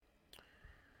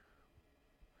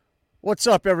What's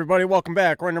up, everybody? Welcome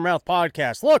back. Run Your Mouth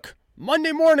Podcast. Look,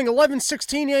 Monday morning,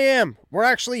 11:16 a.m. We're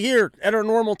actually here at our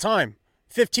normal time,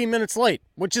 15 minutes late,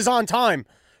 which is on time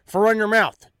for Run Your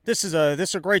Mouth. This is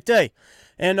a great day.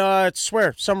 And I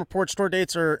swear, some report store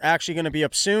dates are actually going to be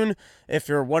up soon. If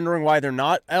you're wondering why they're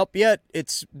not up yet,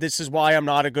 this is why I'm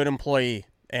not a good employee.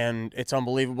 And it's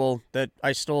unbelievable that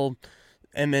I still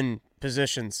am in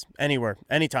positions anywhere,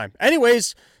 anytime.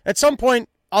 Anyways, at some point,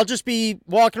 I'll just be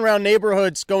walking around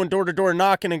neighborhoods, going door to door,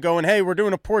 knocking and going, hey, we're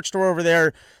doing a porch store over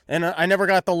there. And I never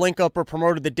got the link up or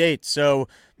promoted the date. So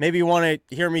maybe you want to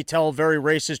hear me tell very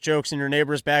racist jokes in your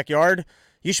neighbor's backyard.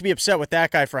 You should be upset with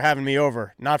that guy for having me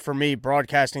over, not for me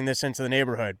broadcasting this into the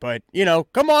neighborhood. But,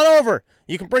 come on over.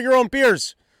 You can bring your own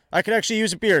beers. I could actually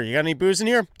use a beer. You got any booze in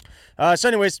here? So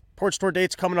anyways, porch store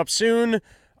date's coming up soon.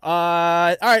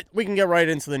 All right, we can get right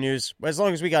into the news. As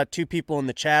long as we got two people in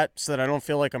the chat so that I don't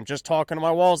feel like I'm just talking to my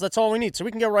walls, that's all we need. So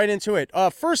we can get right into it.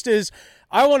 First is,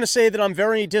 I want to say that I'm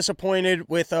very disappointed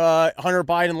with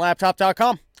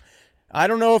HunterBidenLaptop.com. I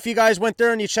don't know if you guys went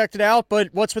there and you checked it out, but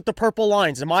what's with the purple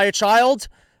lines? Am I a child?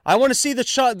 I want to see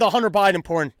the Hunter Biden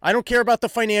porn. I don't care about the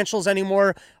financials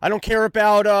anymore. I don't care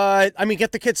about,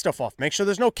 get the kid stuff off. Make sure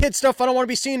there's no kid stuff. I don't want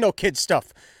to be seeing no kid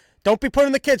stuff. Don't be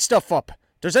putting the kid stuff up. If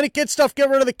there's any kid stuff, get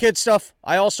rid of the kid stuff.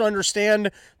 I also understand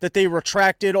that they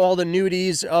retracted all the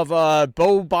nudies of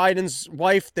Beau Biden's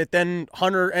wife that then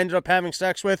Hunter ended up having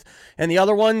sex with and the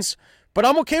other ones. But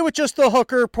I'm okay with just the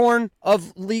hooker porn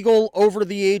of legal over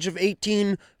the age of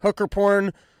 18 hooker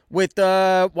porn with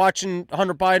watching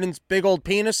Hunter Biden's big old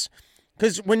penis.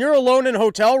 Because when you're alone in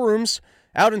hotel rooms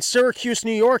out in Syracuse,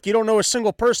 New York, you don't know a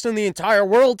single person in the entire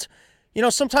world.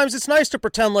 Sometimes it's nice to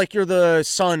pretend like you're the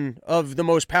son of the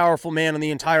most powerful man in the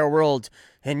entire world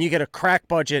and you get a crack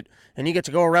budget and you get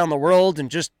to go around the world and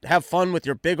just have fun with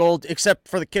your big old, except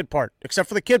for the kid part. Except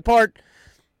for the kid part,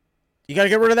 you got to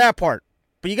get rid of that part.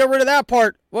 But you get rid of that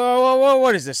part, whoa,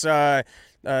 what is this? The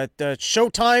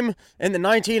Showtime in the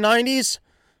 1990s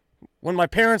when my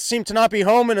parents seem to not be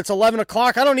home and it's 11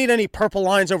 o'clock? I don't need any purple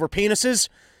lines over penises.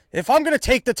 If I'm going to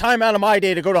take the time out of my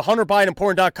day to go to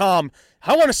HunterBidenPorn.com,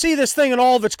 I want to see this thing in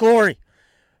all of its glory.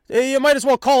 You might as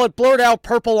well call it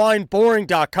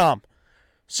blurredoutpurplelineBoring.com.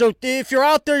 So if you're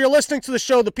out there, you're listening to the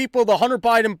show, the people of the Hunter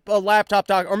Biden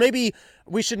laptop.com, or maybe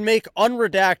we should make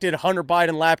unredacted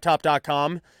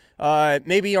HunterBidenLaptop.com.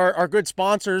 Maybe our good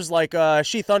sponsors like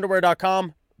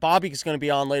SheathUnderwear.com. Bobby is going to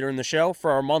be on later in the show for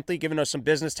our monthly, giving us some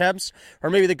business tips. Or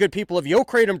maybe the good people of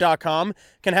YoKratom.com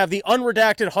can have the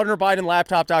unredacted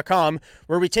HunterBidenLaptop.com,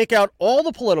 where we take out all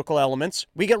the political elements.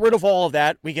 We get rid of all of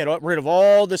that. We get rid of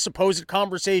all the supposed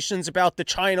conversations about the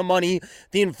China money,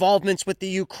 the involvements with the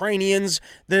Ukrainians,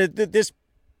 this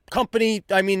company,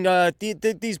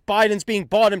 these Bidens being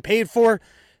bought and paid for,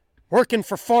 working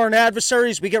for foreign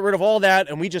adversaries. We get rid of all that,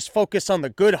 and we just focus on the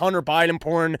good Hunter Biden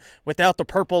porn without the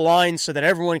purple lines so that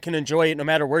everyone can enjoy it no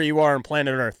matter where you are on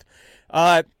planet Earth.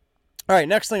 All right,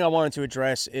 next thing I wanted to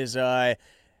address is,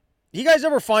 you guys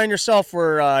ever find yourself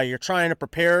where you're trying to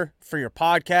prepare for your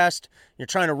podcast, you're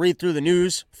trying to read through the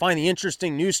news, find the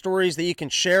interesting news stories that you can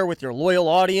share with your loyal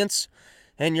audience,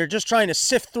 and you're just trying to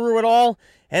sift through it all,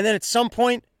 and then at some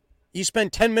point, you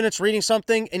spend 10 minutes reading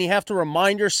something and you have to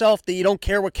remind yourself that you don't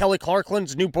care what Kelly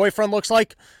Clarkland's new boyfriend looks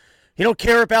like. You don't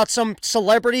care about some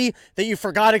celebrity that you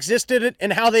forgot existed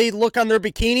and how they look on their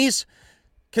bikinis.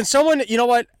 Can someone,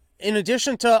 in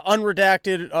addition to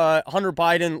unredacted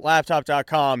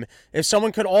HunterBidenLaptop.com, if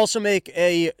someone could also make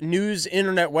a news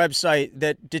internet website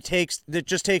that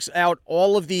just takes out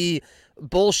all of the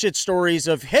bullshit stories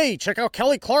of, hey, check out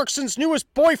Kelly Clarkson's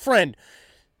newest boyfriend.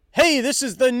 Hey, this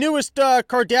is the newest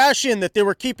Kardashian that they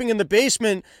were keeping in the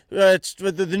basement. It's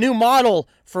the new model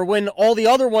for when all the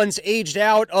other ones aged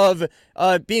out of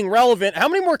being relevant. How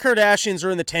many more Kardashians are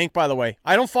in the tank, by the way?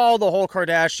 I don't follow the whole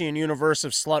Kardashian universe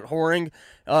of slut whoring,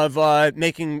 of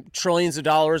making trillions of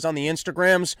dollars on the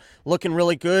Instagrams, looking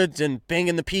really good and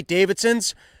banging the Pete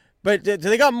Davidsons. But do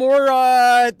they got more?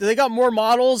 Do they got more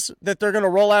models that they're going to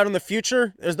roll out in the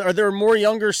future? Are there more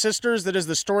younger sisters that, as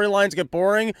the storylines get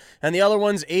boring and the other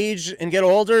ones age and get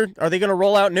older, are they going to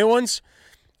roll out new ones?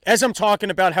 As I'm talking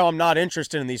about how I'm not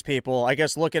interested in these people, I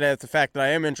guess look at the fact that I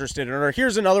am interested in her.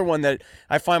 Here's another one that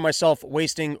I find myself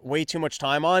wasting way too much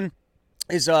time on.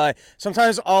 Is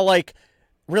sometimes I'll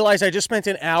realize I just spent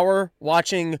an hour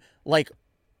watching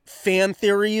fan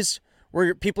theories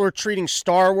where people are treating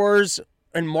Star Wars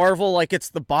and Marvel like it's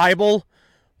the Bible.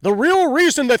 The real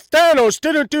reason that Thanos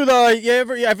didn't do have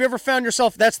you ever found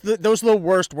yourself, those are the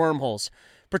worst wormholes,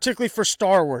 particularly for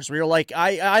Star Wars, where you're like,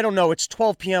 I don't know, it's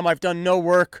 12 p.m., I've done no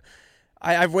work,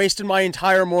 I've wasted my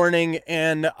entire morning,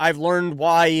 and I've learned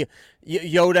why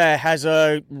Yoda has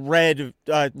a red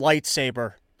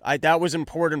lightsaber. That was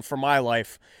important for my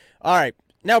life. All right.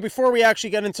 Now, before we actually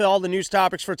get into all the news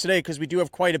topics for today, because we do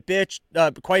have quite a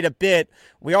bit,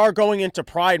 we are going into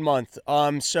Pride Month.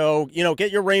 So,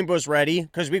 get your rainbows ready,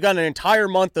 because we've got an entire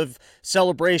month of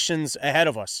celebrations ahead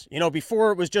of us.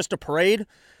 Before it was just a parade.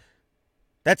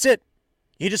 That's it.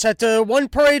 You just had one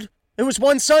parade. It was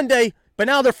one Sunday, but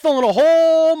now they're filling a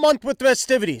whole month with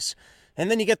festivities.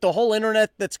 And then you get the whole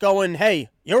internet that's going, hey,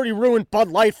 you already ruined Bud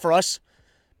Light for us.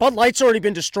 Bud Light's already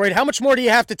been destroyed. How much more do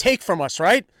you have to take from us,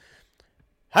 right?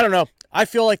 I don't know. I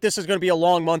feel like this is going to be a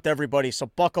long month, everybody, so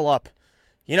buckle up.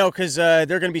 Because they're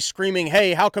going to be screaming,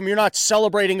 hey, how come you're not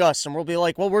celebrating us? And we'll be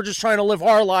like, well, we're just trying to live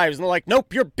our lives. And they're like,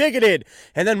 nope, you're bigoted.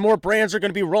 And then more brands are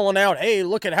going to be rolling out, hey,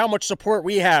 look at how much support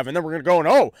we have. And then we're going to go,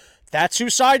 oh, that's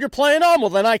whose side you're playing on? Well,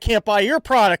 then I can't buy your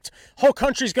product. Whole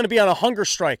country's going to be on a hunger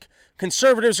strike.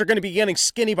 Conservatives are going to be getting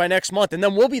skinny by next month, and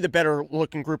then we'll be the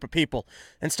better-looking group of people.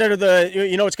 Instead of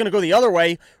it's going to go the other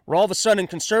way, where all of a sudden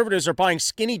conservatives are buying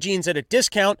skinny jeans at a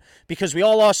discount because we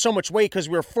all lost so much weight because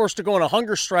we were forced to go on a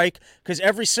hunger strike because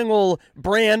every single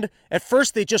brand, at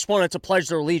first they just wanted to pledge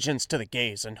their allegiance to the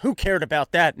gays, and who cared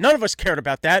about that? None of us cared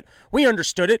about that. We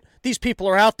understood it. These people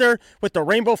are out there with the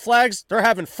rainbow flags. They're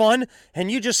having fun,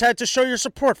 and you just had to show your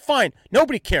support. Fine.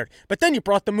 Nobody cared. But then you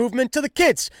brought the movement to the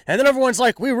kids, and then everyone's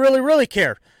like, we really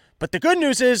care. But the good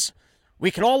news is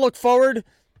we can all look forward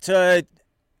to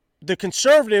the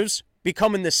conservatives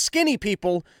becoming the skinny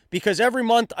people, because every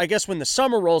month, I guess when the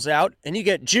summer rolls out and you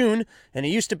get June, and it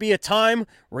used to be a time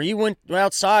where you went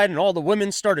outside and all the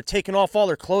women started taking off all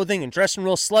their clothing and dressing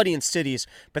real slutty in cities,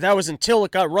 but that was until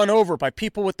it got run over by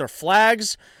people with their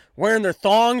flags, wearing their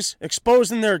thongs,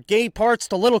 exposing their gay parts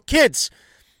to little kids,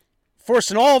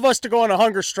 forcing all of us to go on a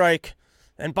hunger strike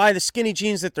and buy the skinny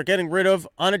jeans that they're getting rid of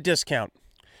on a discount.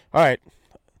 All right,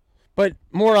 but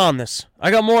more on this. I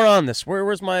got more on this.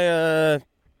 Where's my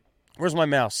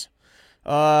mouse?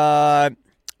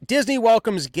 Disney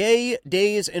welcomes gay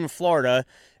days in Florida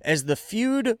as the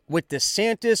feud with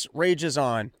DeSantis rages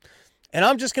on. And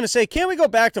I'm just going to say, can't we go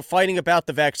back to fighting about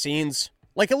the vaccines?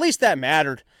 Like, at least that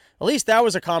mattered. At least that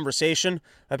was a conversation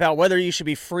about whether you should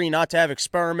be free not to have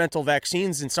experimental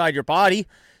vaccines inside your body.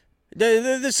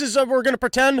 This is, we're going to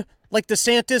pretend like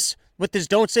DeSantis, with his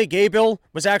Don't Say Gay bill,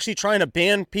 was actually trying to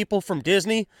ban people from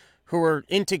Disney who are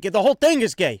into gay. The whole thing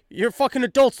is gay. You're fucking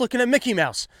adults looking at Mickey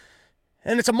Mouse.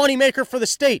 And it's a moneymaker for the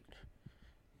state.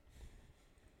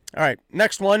 All right,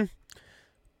 next one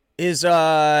is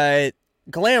Glamour.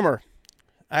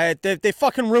 They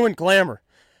fucking ruined Glamour.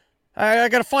 I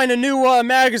got to find a new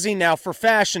magazine now for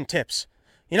fashion tips.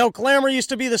 Glamour used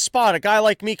to be the spot a guy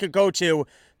like me could go to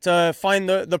find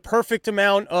the perfect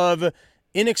amount of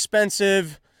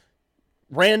inexpensive,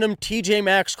 random TJ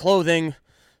Maxx clothing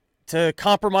to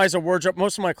compromise a wardrobe.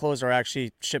 Most of my clothes are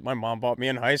actually shit my mom bought me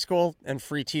in high school and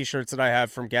free t-shirts that I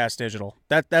have from Gas Digital.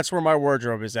 That's where my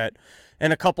wardrobe is at.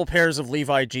 And a couple pairs of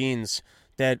Levi jeans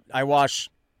that I wash,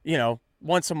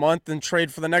 once a month and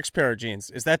trade for the next pair of jeans.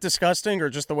 Is that disgusting or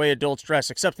just the way adults dress?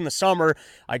 Except in the summer,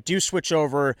 I do switch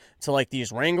over to like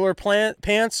these Wrangler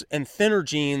pants and thinner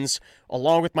jeans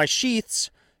along with my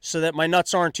sheaths so that my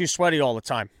nuts aren't too sweaty all the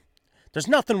time. There's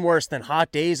nothing worse than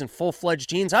hot days and full-fledged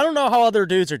jeans. I don't know how other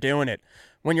dudes are doing it.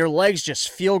 When your legs just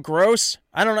feel gross,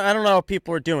 I don't know how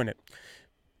people are doing it.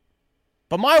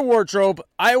 But my wardrobe,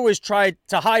 I always tried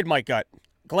to hide my gut.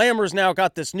 Glamour's now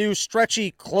got this new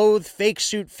stretchy cloth fake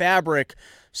suit fabric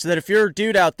so that if you're a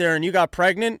dude out there and you got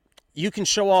pregnant, you can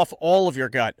show off all of your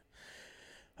gut.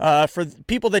 For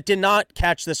people that did not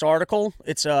catch this article,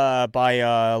 it's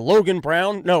by Logan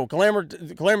Brown. No, Glamour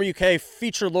UK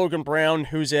featured Logan Brown,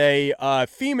 who's a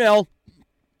female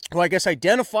who I guess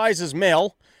identifies as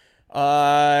male.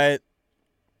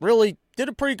 Really did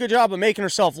a pretty good job of making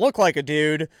herself look like a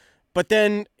dude, but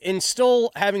then in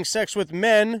still having sex with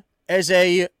men as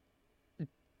a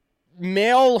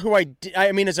male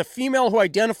as a female who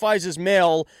identifies as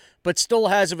male but still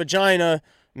has a vagina,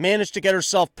 managed to get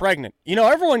herself pregnant.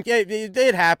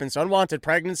 It happens. Unwanted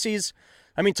pregnancies.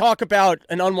 Talk about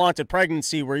an unwanted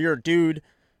pregnancy where you're a dude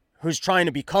who's trying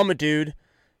to become a dude,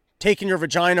 taking your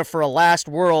vagina for a last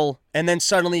whirl, and then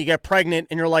suddenly you get pregnant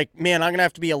and you're like, man, I'm going to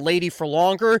have to be a lady for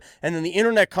longer. And then the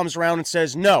internet comes around and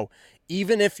says, no,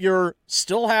 even if you're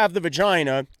still have the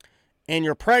vagina and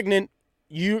you're pregnant,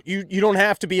 you don't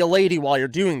have to be a lady while you're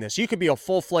doing this. You could be a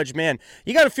full-fledged man.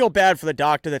 You got to feel bad for the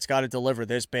doctor that's got to deliver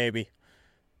this baby.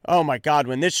 Oh my God,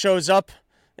 when this shows up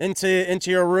into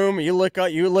your room, you lift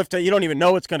it, you don't even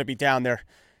know what's going to be down there.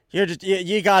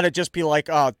 You got to just be like,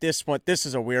 oh, this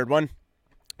is a weird one.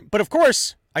 But of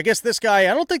course, I guess this guy,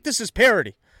 I don't think this is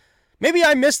parody. Maybe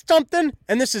I missed something,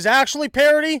 and this is actually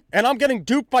parody, and I'm getting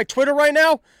duped by Twitter right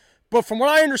now. But from what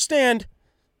I understand,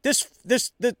 this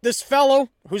fellow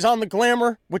who's on the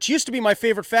Glamour, which used to be my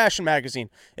favorite fashion magazine.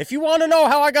 If you want to know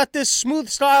how I got this smooth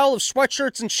style of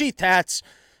sweatshirts and sheath hats,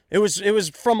 it was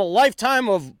from a lifetime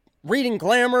of reading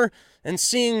Glamour and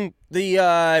seeing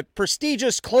the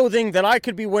prestigious clothing that I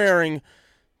could be wearing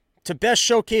to best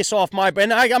showcase off my...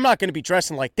 And I'm not going to be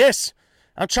dressing like this.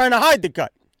 I'm trying to hide the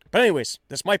gut. But anyways,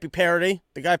 this might be parody.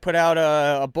 The guy put out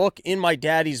a book, In My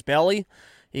Daddy's Belly.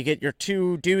 You get your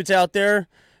two dudes out there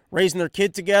raising their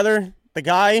kid together. The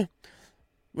guy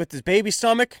with his baby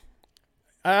stomach.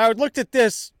 I looked at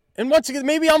this, and once again,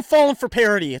 maybe I'm falling for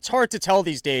parody. It's hard to tell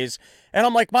these days. And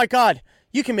I'm like, my God,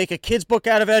 you can make a kid's book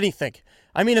out of anything.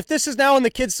 I mean, if this is now in the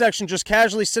kids section, just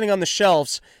casually sitting on the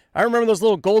shelves, I remember those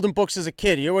little golden books as a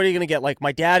kid. What are you going to get, like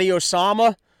My Daddy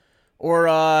Osama? Or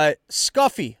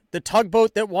Scuffy, the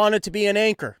tugboat that wanted to be an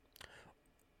anchor.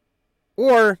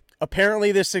 Or,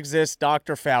 apparently this exists,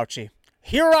 Dr. Fauci.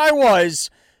 Here I was,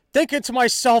 thinking to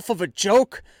myself of a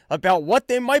joke about what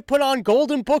they might put on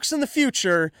golden books in the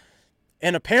future,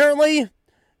 and apparently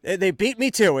they beat me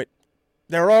to it.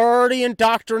 They're already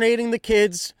indoctrinating the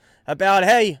kids about,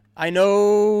 hey, I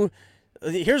know,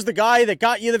 here's the guy that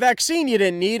got you the vaccine you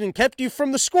didn't need and kept you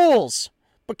from the schools.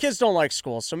 But kids don't like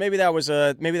school, so maybe that was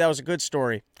a good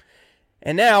story.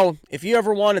 And now, if you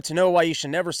ever wanted to know why you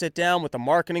should never sit down with a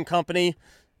marketing company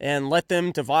and let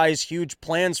them devise huge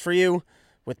plans for you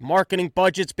with marketing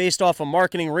budgets based off of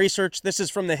marketing research, this is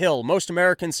from The Hill. Most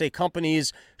Americans say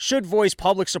companies should voice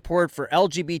public support for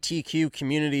LGBTQ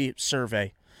community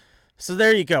survey. So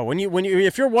there you go.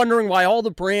 If you're wondering why all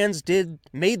the brands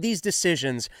made these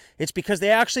decisions, it's because they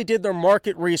actually did their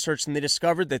market research and they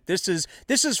discovered that this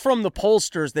is from the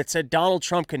pollsters that said Donald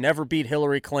Trump could never beat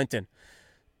Hillary Clinton.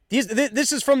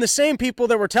 This is from the same people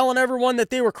that were telling everyone that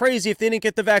they were crazy if they didn't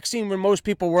get the vaccine when most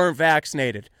people weren't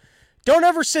vaccinated. Don't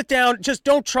ever sit down. Just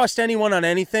don't trust anyone on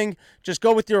anything. Just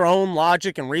go with your own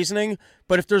logic and reasoning.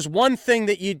 But if there's one thing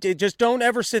that you did, just don't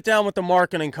ever sit down with the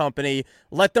marketing company.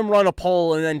 Let them run a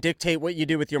poll and then dictate what you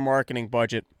do with your marketing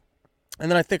budget. And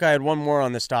then I think I had one more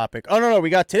on this topic. Oh, no. We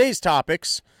got today's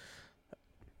topics.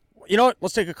 You know what?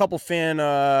 Let's take a couple fan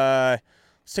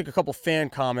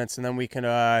comments, and then we can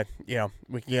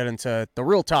get into the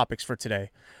real topics for today.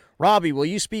 Robbie, will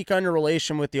you speak on your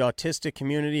relation with the autistic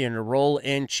community and your role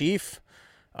in chief?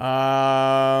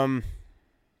 No.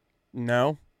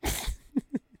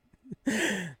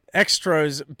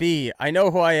 Extras B. I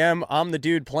know who I am. I'm the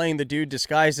dude playing the dude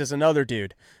disguised as another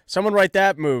dude. Someone write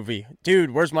that movie. Dude,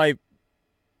 where's my...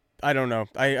 I don't know.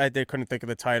 I couldn't think of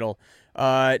the title.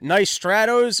 Nice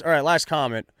Stratos. All right, last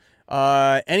comment.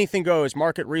 Anything goes.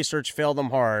 Market research failed them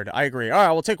hard. I agree. All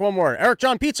right, we'll take one more. Eric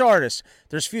John, pizza artist.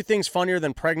 There's few things funnier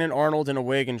than pregnant Arnold in a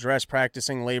wig and dress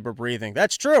practicing labor breathing.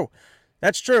 That's true.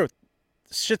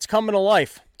 Shit's coming to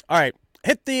life. All right,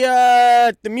 hit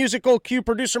the musical cue,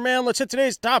 producer man. Let's hit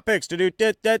today's topics.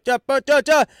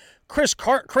 Chris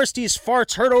Christie's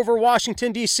farts heard over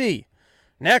Washington, D.C.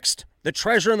 Next, the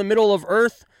treasure in the middle of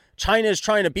Earth. China is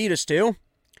trying to beat us to.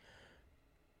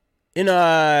 In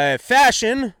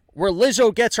fashion, where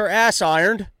Lizzo gets her ass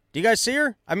ironed. Do you guys see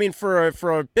her? I mean, for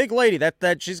a big lady,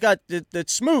 that she's got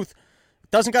that's smooth,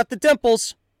 doesn't got the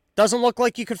dimples, doesn't look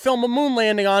like you could film a moon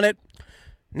landing on it.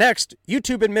 Next,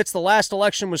 YouTube admits the last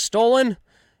election was stolen,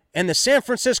 and the San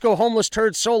Francisco homeless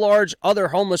turd so large, other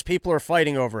homeless people are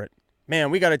fighting over it.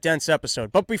 Man, we got a dense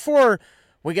episode. But before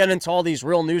we get into all these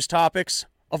real news topics,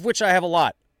 of which I have a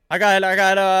lot, I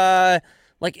got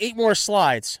like 8 more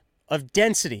slides of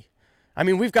density. I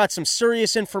mean, we've got some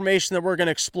serious information that we're going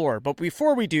to explore. But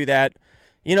before we do that,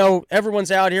 you know,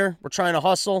 everyone's out here. We're trying to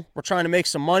hustle. We're trying to make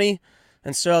some money.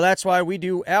 And so that's why we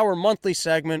do our monthly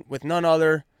segment with none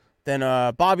other than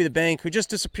Bobby the Bank, who just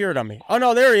disappeared on me. Oh,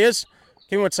 no, there he is.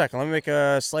 Give me 1 second. Let me make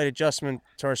a slight adjustment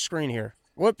to our screen here.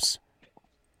 Whoops.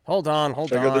 Hold on.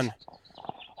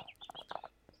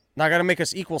 Now I got to make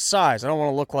us equal size. I don't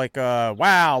want to look like,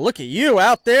 wow, look at you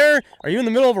out there. Are you in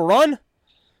the middle of a run?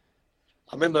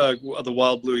 I'm in the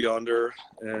wild blue yonder,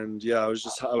 and yeah, I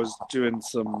was doing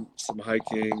some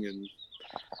hiking and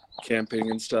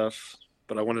camping and stuff,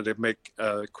 but I wanted to make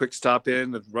a quick stop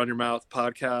in the Run Your Mouth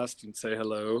podcast and say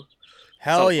hello.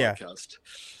 Hell yeah. Podcast.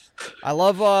 I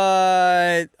love,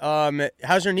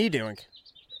 how's your knee doing?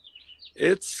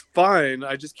 It's fine.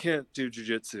 I just can't do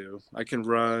jiu-jitsu. I can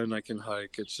run, I can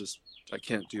hike. It's just, I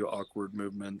can't do awkward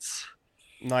movements.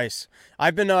 Nice.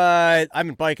 I've been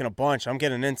biking a bunch. I'm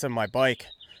getting into my bike.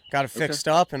 Got it fixed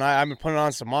up, and I've been putting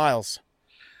on some miles.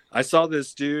 I saw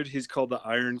this dude. He's called the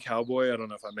Iron Cowboy. I don't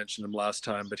know if I mentioned him last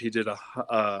time, but he did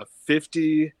a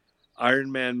 50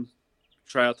 Ironman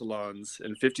triathlons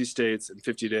in 50 states in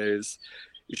 50 days.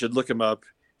 You should look him up.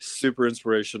 Super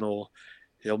inspirational.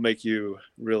 He'll make you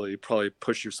really probably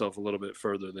push yourself a little bit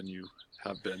further than you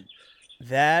have been.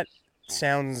 That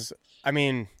sounds, I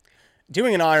mean,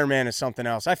 doing an Ironman is something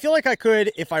else. I feel like I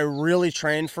could, if I really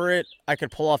trained for it, I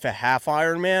could pull off a half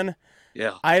Ironman.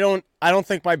 Yeah. I don't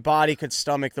think my body could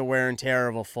stomach the wear and tear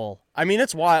of a full. I mean,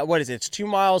 it's wild. What is it? It's 2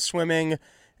 miles swimming,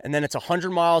 and then it's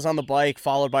 100 miles on the bike,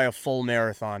 followed by a full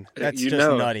marathon. That's just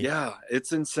nutty. Yeah,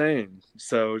 it's insane.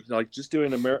 So like just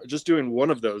doing one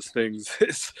of those things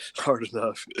is hard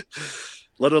enough,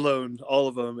 let alone all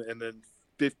of them, and then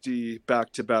 50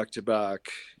 back to back to back.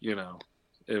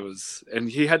 It was, and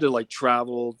he had to like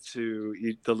travel to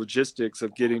the logistics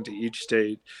of getting to each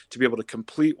state to be able to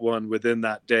complete one within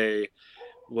that day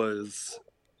was,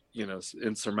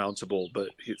 insurmountable. But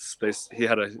he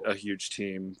had a huge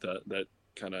team that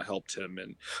kind of helped him,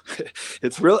 and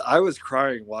it's real. I was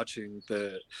crying watching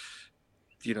the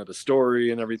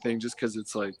story and everything, just because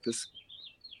it's like this,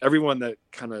 everyone that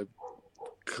kind of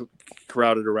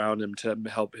crowded around him to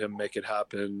help him make it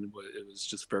happen. It was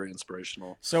just very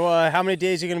inspirational. So how many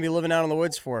days are you going to be living out in the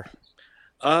woods for?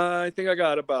 I think I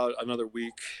got about another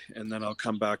week, and then I'll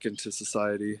come back into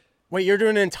society. Wait, you're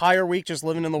doing an entire week just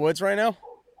living in the woods right now?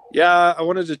 Yeah, I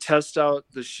wanted to test out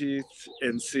the sheath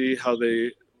and see how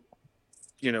they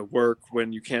work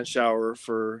when you can't shower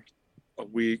for a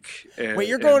week. Wait,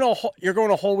 you're going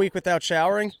a whole week without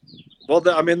showering? Well,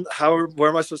 where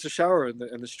am I supposed to shower, in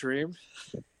the stream?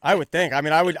 I would think. I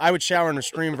mean, I would shower in a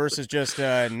stream versus just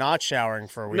not showering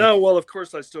for a week. No, well, of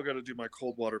course I still got to do my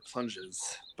cold water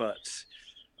plunges, but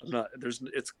I'm not.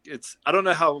 It's. I don't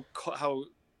know how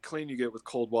clean you get with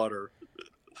cold water.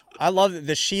 I love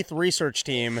the sheath research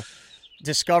team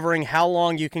discovering how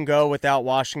long you can go without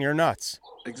washing your nuts.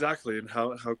 Exactly, and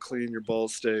how clean your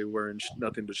balls stay wearing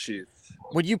nothing but sheath.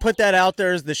 Would you put that out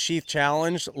there as the sheath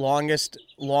challenge, longest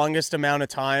amount of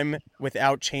time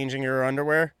without changing your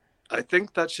underwear? I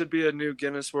think that should be a new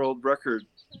Guinness World Record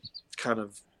kind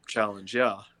of challenge.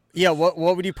 Yeah. Yeah. What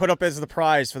would you put up as the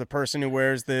prize for the person who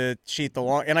wears the sheath the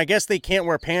long? And I guess they can't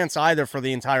wear pants either for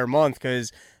the entire month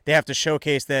because they have to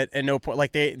showcase that at no point.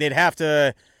 Like they'd have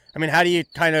to. I mean, how do you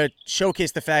kind of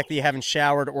showcase the fact that you haven't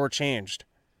showered or changed?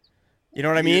 You know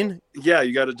what I mean? Yeah,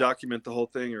 you got to document the whole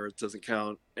thing, or it doesn't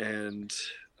count. And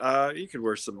you could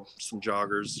wear some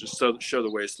joggers just so show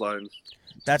the waistline.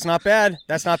 That's not bad.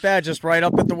 Just right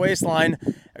up at the waistline.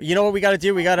 You know what we got to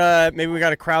do? Maybe we got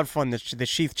to crowdfund the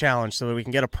sheath challenge so that we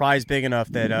can get a prize big enough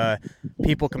that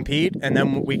people compete, and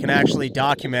then we can actually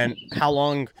document how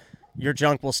long your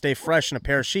junk will stay fresh in a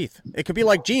pair of sheath. It could be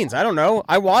like jeans. I don't know.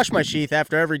 I wash my sheath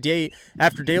after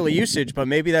daily usage, but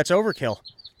maybe that's overkill.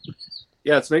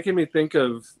 Yeah, it's making me think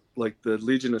of like the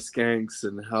Legion of Skanks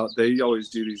and how they always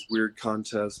do these weird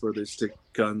contests where they stick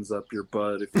guns up your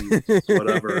butt if you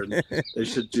whatever. And they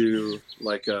should do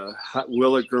like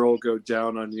will a girl go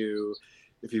down on you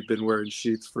if you've been wearing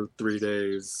sheets for 3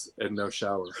 days and no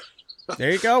shower?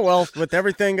 There you go. Well, with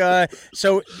everything,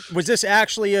 so was this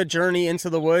actually a journey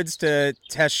into the woods to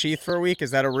test sheath for a week?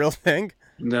 Is that a real thing?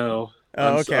 No.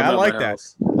 Oh, okay. I like that.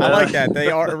 I like that. They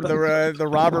are the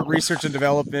Robert Research and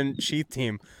Development Sheath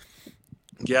Team.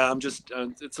 Yeah, I'm just.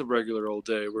 It's a regular old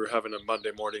day. We're having a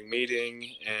Monday morning meeting,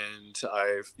 and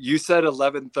you said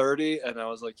 11:30, and I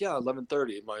was like, yeah,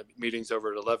 11:30. My meeting's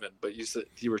over at 11. But you said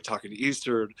you were talking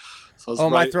Eastern. So I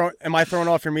was am I throwing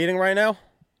off your meeting right now?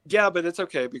 Yeah, but it's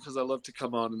okay because I love to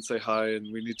come on and say hi, and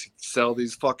we need to sell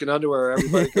these fucking underwear.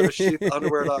 Everybody go to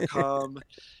sheathunderwear.com.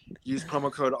 Use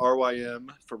promo code RYM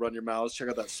for Run Your Mouths. Check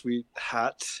out that sweet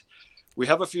hat. We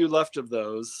have a few left of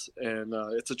those, and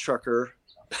it's a trucker.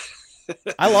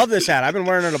 I love this hat. I've been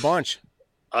wearing it a bunch.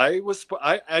 I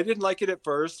didn't like it at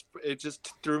first. It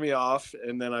just threw me off,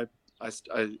 and then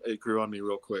it grew on me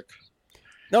real quick.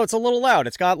 No, it's a little loud.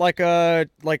 It's got like a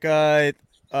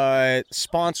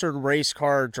sponsored race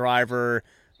car driver,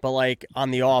 but like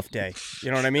on the off day. You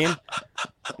know what I mean?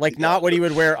 Like not what he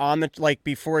would wear on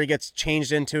before he gets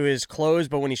changed into his clothes,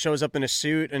 but when he shows up in a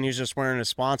suit and he's just wearing a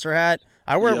sponsor hat.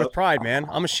 I wear it with pride, man.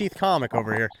 I'm a sheath comic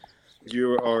over here.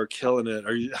 You are killing it.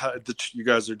 You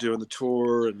guys are doing the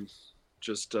tour and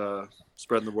just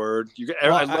spreading the word.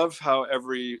 I love how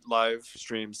every live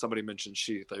stream somebody mentions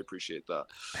sheath. I appreciate that.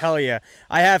 Hell yeah.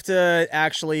 I have to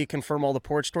actually confirm all the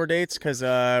porch tour dates because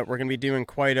we're going to be doing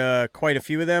quite a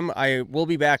few of them. I will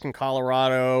be back in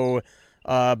Colorado,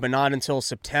 but not until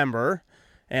September.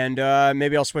 And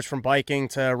maybe I'll switch from biking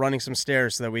to running some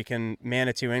stairs so that we can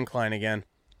Manitou incline again.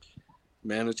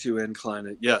 Manitou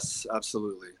Incline. Yes,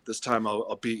 absolutely. This time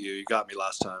I'll beat you. You got me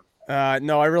last time.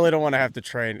 No, I really don't want to have to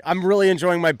train. I'm really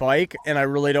enjoying my bike, and I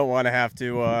really don't want to have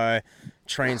to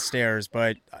train stairs.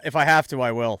 But if I have to,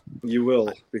 I will. You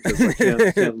will, because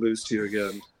I can't lose to you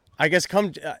again. I guess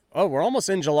we're almost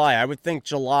in July. I would think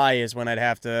July is when I'd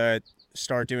have to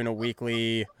start doing a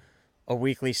weekly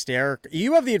stair.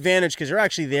 You have the advantage because you're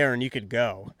actually there and you could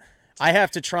go. I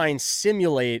have to try and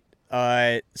simulate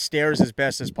stairs as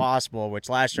best as possible, which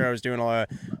last year I was doing a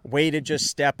weighted just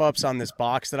step ups on this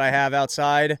box that I have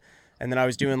outside. And then I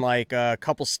was doing like a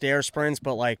couple stair sprints,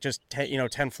 but like just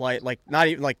 10 flight, like not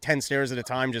even like 10 stairs at a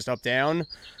time, just up down.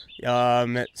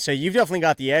 So you've definitely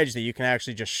got the edge that you can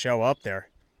actually just show up there.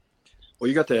 Well,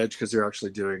 you got the edge because you're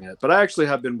actually doing it. But I actually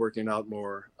have been working out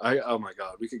more. Oh my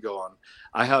God, we could go on.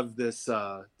 I have this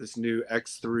new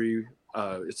X3.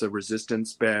 It's a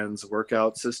resistance bands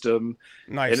workout system.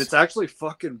 Nice. And it's actually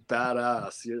fucking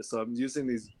badass. Yeah, so I'm using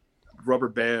these rubber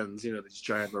bands, these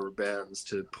giant rubber bands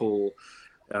to pull.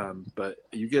 But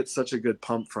you get such a good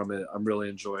pump from it. I'm really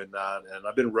enjoying that. And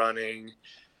I've been running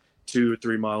 2 or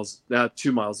 3 miles,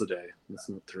 2 miles a day. It's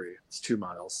not 3, it's 2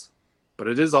 miles. But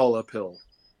it is all uphill.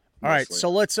 All right, so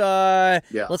let's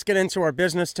get into our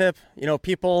business tip.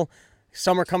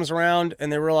 Summer comes around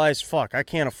and they realize, fuck, I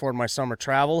can't afford my summer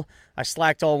travel. I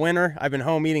slacked all winter. I've been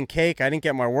home eating cake. I didn't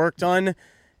get my work done.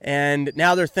 And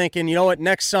now they're thinking, you know what,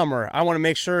 next summer, I want to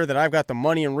make sure that I've got the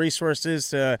money and resources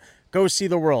to go see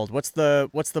the world. What's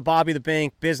the Bobby the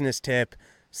Bank business tip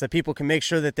so that people can make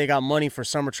sure that they got money for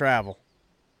summer travel?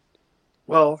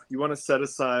 Well, you want to set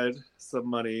aside some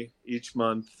money each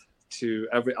month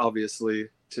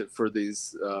for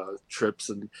these trips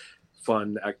and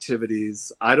fun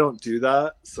activities. I don't do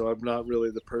that, so I'm not really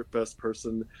the best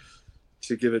person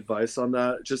to give advice on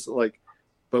that.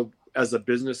 But as a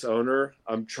business owner,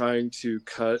 I'm trying to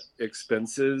cut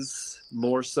expenses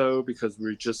more so because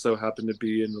we just so happen to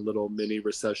be in a little mini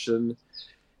recession,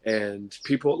 and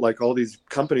people, like all these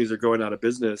companies, are going out of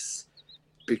business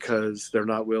because they're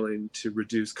not willing to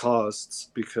reduce costs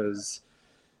because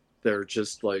they're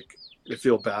just like, they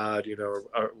feel bad, or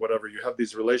whatever. You have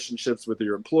these relationships with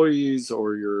your employees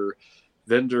or your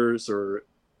vendors or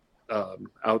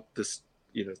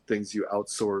things you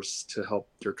outsource to help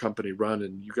your company run,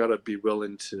 and you got to be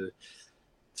willing to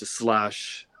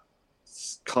slash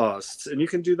costs. And you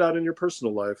can do that in your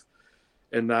personal life,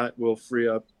 and that will free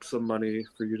up some money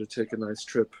for you to take a nice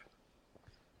trip.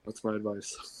 That's my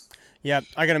advice. Yeah,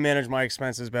 I got to manage my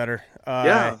expenses better.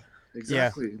 Yeah.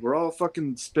 Exactly. Yeah. We're all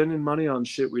fucking spending money on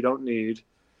shit we don't need.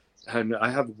 And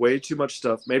I have way too much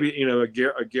stuff. Maybe, a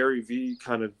Gary V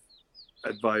kind of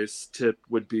advice tip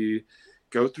would be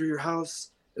go through your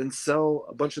house and sell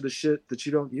a bunch of the shit that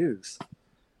you don't use.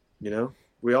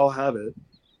 We all have it.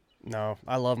 No,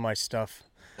 I love my stuff.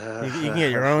 You can get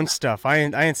your own stuff. I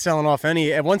ain't selling off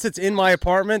any. Once it's in my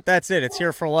apartment, that's it. It's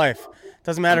here for life.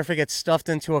 Doesn't matter if it gets stuffed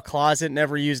into a closet,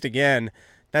 never used again.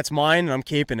 That's mine, and I'm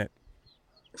keeping it.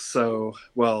 So,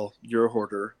 well, you're a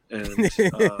hoarder, and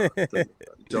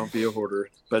don't be a hoarder.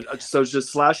 But so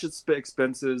just slash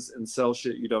expenses and sell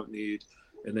shit you don't need,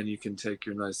 and then you can take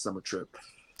your nice summer trip.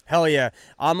 Hell yeah.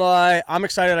 I'm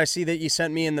excited. I see that you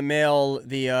sent me in the mail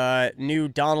the new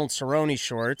Donald Cerrone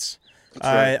shorts.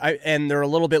 That's right. And they're a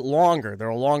little bit longer. They're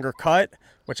a longer cut,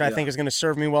 which I think is going to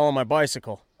serve me well on my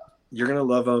bicycle. You're going to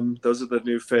love them. Those are the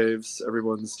new faves.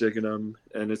 Everyone's digging them.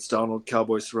 And it's Donald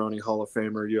Cowboy Cerrone, Hall of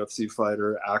Famer, UFC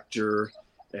fighter, actor,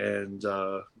 and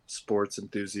sports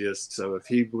enthusiast. So if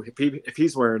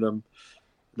he's wearing them,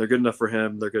 they're good enough for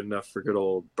him. They're good enough for good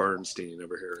old Bernstein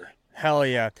over here. Hell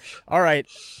yeah. All right.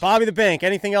 Bobby the Bank,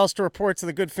 anything else to report to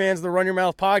the good fans of the Run Your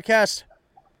Mouth podcast?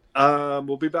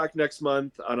 We'll be back next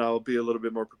month, and I'll be a little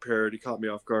bit more prepared. You caught me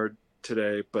off guard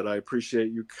today, but I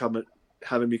appreciate you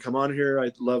having me come on here.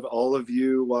 I love all of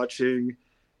you watching.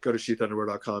 Go to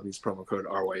sheathunderwear.com. Use promo code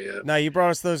RYM. Now, you brought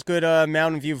us those good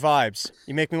Mountain View vibes.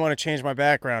 You make me want to change my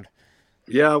background.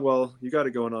 Yeah, well, you got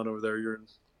it going on over there. You're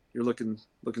looking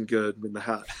good in the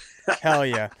hat. Hell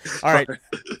yeah. All right.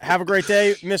 Have a great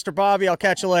day, Mr. Bobby. I'll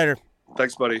catch you later.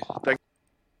 Thanks, buddy. Thanks.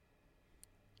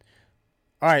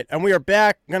 All right, and we are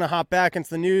back. I'm going to hop back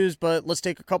into the news, but let's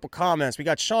take a couple comments. We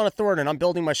got Shauna Thornton. I'm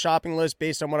building my shopping list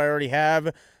based on what I already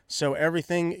have, so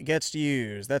everything gets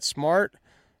used. That's smart.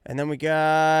 And then we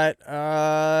got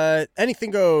anything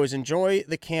goes. Enjoy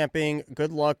the camping.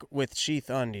 Good luck with sheath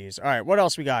undies. All right, what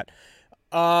else we got?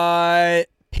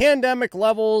 Pandemic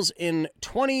levels in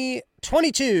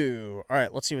 2022. All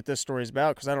right, let's see what this story is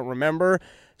about because I don't remember.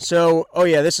 So,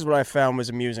 this is what I found was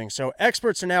amusing. So,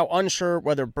 experts are now unsure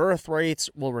whether birth rates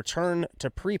will return to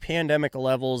pre-pandemic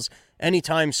levels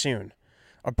anytime soon.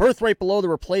 A birth rate below the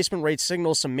replacement rate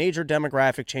signals some major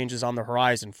demographic changes on the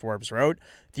horizon, Forbes wrote.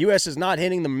 The U.S. is not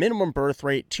hitting the minimum birth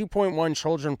rate, 2.1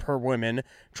 children per woman,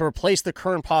 to replace the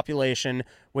current population,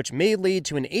 which may lead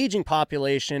to an aging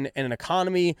population and an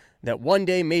economy that one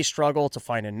day may struggle to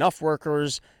find enough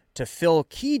workers to fill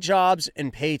key jobs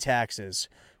and pay taxes,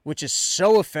 which is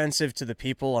so offensive to the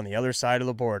people on the other side of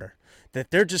the border.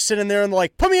 That they're just sitting there and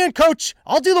like, put me in, coach,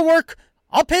 I'll do the work,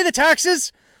 I'll pay the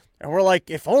taxes. And we're like,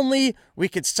 if only we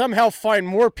could somehow find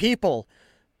more people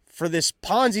for this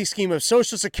Ponzi scheme of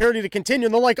Social Security to continue.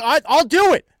 And they're like, I'll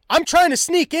do it. I'm trying to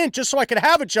sneak in just so I could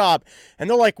have a job. And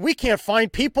they're like, we can't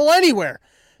find people anywhere.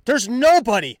 There's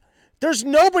nobody. There's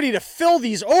nobody to fill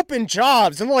these open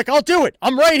jobs. And they're like, I'll do it.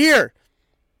 I'm right here.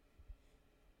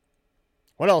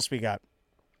 What else we got?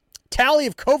 Tally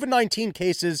of COVID-19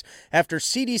 cases after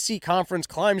CDC conference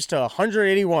climbs to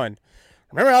 181.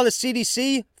 Remember how the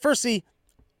CDC, first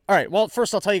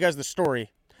I'll tell you guys the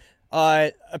story.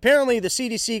 Apparently the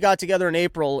CDC got together in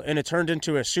April and it turned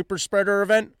into a super spreader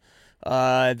event.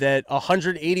 That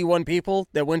 181 people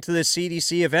that went to this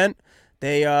CDC event,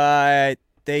 they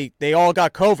all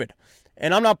got COVID.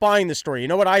 And I'm not buying this story. You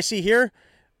know what I see here?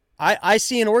 I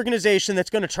see an organization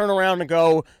that's going to turn around and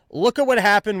go, look at what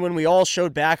happened when we all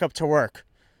showed back up to work.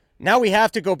 Now we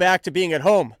have to go back to being at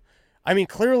home. I mean,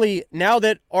 clearly, now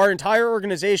that our entire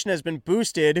organization has been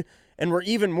boosted and we're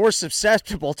even more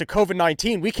susceptible to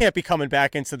COVID-19, we can't be coming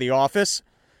back into the office.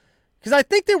 Because I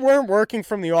think they weren't working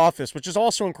from the office, which is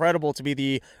also incredible to be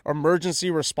the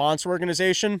emergency response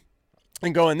organization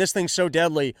and going, this thing's so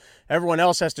deadly, everyone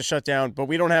else has to shut down, but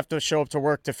we don't have to show up to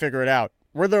work to figure it out.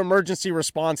 We're the emergency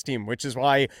response team, which is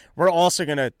why we're also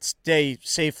going to stay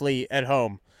safely at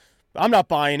home. I'm not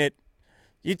buying it.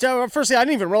 Firstly, I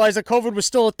didn't even realize that COVID was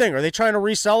still a thing. Are they trying to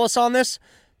resell us on this?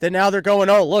 That now they're going,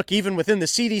 oh, look, even within the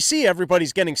CDC,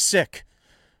 everybody's getting sick.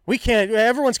 We can't,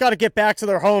 everyone's got to get back to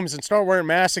their homes and start wearing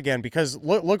masks again because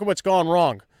look at what's gone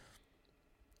wrong.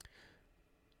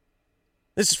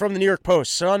 This is from the New York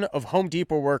Post. Son of Home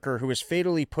Depot worker who was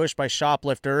fatally pushed by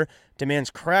shoplifter demands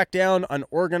crackdown on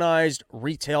organized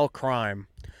retail crime.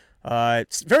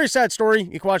 It's a very sad story.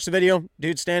 You can watch the video.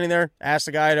 Dude standing there, asks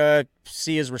the guy to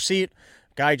see his receipt.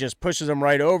 Guy just pushes him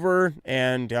right over,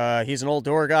 and he's an old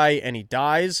door guy, and he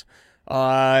dies.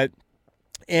 It's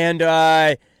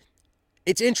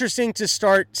interesting to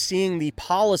start seeing the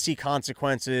policy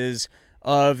consequences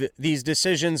of these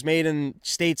decisions made in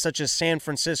states such as San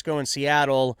Francisco and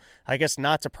Seattle, I guess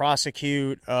not to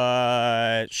prosecute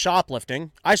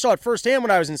shoplifting. I saw it firsthand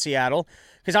when I was in Seattle,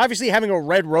 because obviously having a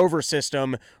Red Rover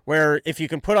system where if you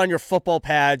can put on your football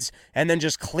pads and then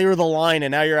just clear the line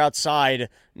and now you're outside,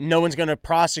 no one's going to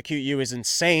prosecute you is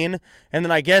insane. And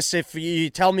then I guess if you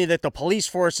tell me that the police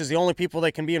force is the only people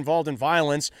that can be involved in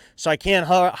violence, so I can't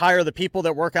hire the people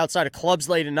that work outside of clubs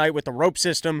late at night with the rope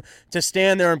system to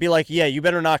stand there and be like, yeah, you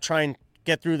better not try and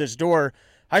get through this door.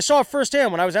 I saw it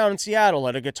firsthand when I was out in Seattle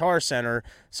at a Guitar Center.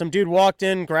 Some dude walked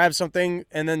in, grabbed something,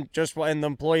 and the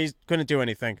employees couldn't do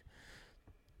anything.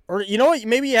 Or you know what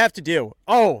maybe you have to do?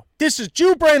 Oh, this is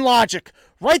Jew Brain Logic.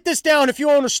 Write this down if you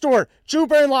own a store. Jew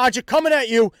Brain Logic coming at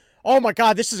you. Oh my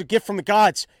God, this is a gift from the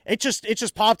gods. It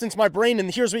just popped into my brain,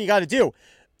 and here's what you got to do.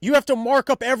 You have to mark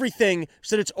up everything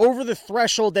so that it's over the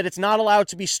threshold that it's not allowed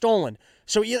to be stolen.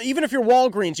 So even if you're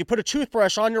Walgreens, you put a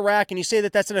toothbrush on your rack and you say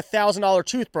that that's an $1,000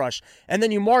 toothbrush, and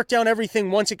then you mark down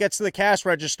everything once it gets to the cash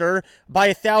register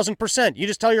by 1,000%. You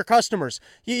just tell your customers.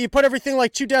 You put everything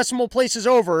like 2 decimal places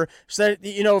over so that,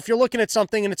 if you're looking at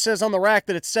something and it says on the rack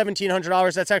that it's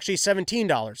 $1,700, that's actually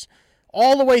 $17.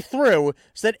 All the way through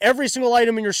so that every single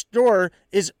item in your store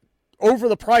is over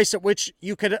the price at which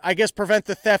you could, I guess, prevent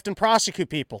the theft and prosecute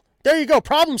people. There you go.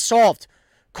 Problem solved.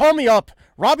 Call me up.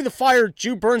 Robbie the Fire,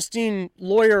 Jew Bernstein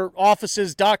Lawyer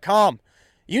Offices.com.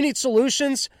 You need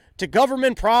solutions to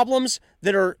government problems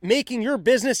that are making your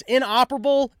business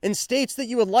inoperable in states that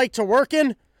you would like to work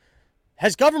in?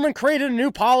 Has government created a new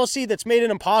policy that's made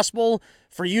it impossible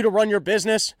for you to run your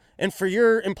business and for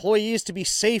your employees to be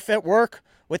safe at work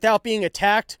without being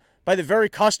attacked by the very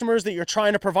customers that you're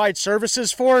trying to provide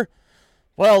services for?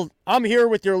 Well, I'm here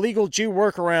with your legal Jew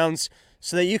workarounds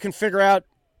so that you can figure out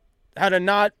how to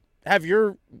not have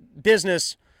your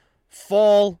business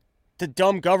fall to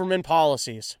dumb government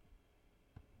policies.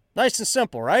 Nice and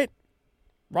simple, right?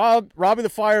 Robbie the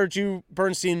Fire, Jew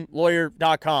Bernstein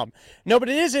Lawyer.com. No, but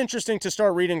it is interesting to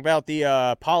start reading about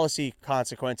the policy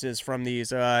consequences from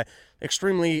these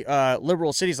extremely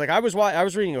liberal cities. Like I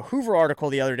was reading a Hoover article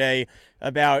the other day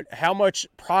about how much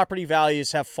property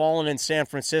values have fallen in San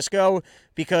Francisco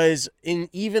because in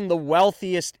even the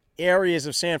wealthiest areas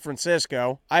of San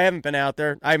Francisco. I haven't been out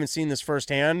there. I haven't seen this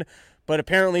firsthand, but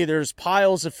apparently there's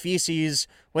piles of feces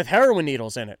with heroin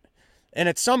needles in it. And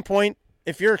at some point,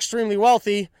 if you're extremely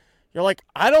wealthy, you're like,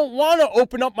 I don't want to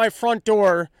open up my front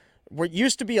door where it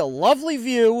used to be a lovely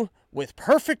view with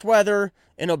perfect weather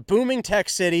in a booming tech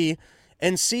city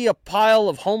and see a pile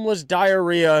of homeless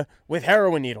diarrhea with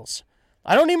heroin needles.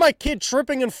 I don't need my kid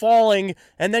tripping and falling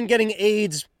and then getting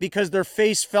AIDS because their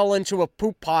face fell into a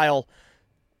poop pile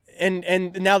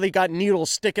and now they got needles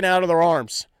sticking out of their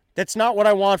arms. That's not what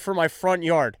I want for my front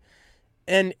yard.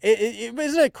 And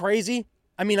isn't it crazy?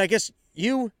 I mean, I guess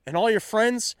you and all your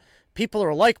friends, people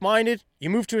are like-minded. You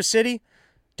move to a city.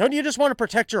 Don't you just want to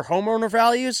protect your homeowner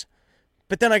values?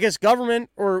 But then I guess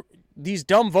government or these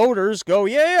dumb voters go,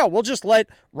 yeah, we'll just let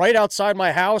right outside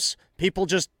my house people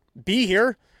just be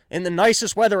here in the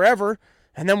nicest weather ever,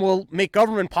 and then we'll make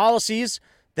government policies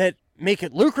that make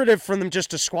it lucrative for them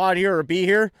just to squat here or be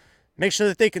here, make sure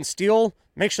that they can steal,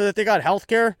 make sure that they got health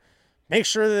care, make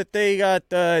sure that they got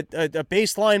a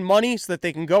baseline money so that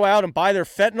they can go out and buy their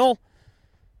fentanyl.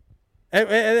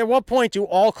 At what point do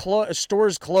all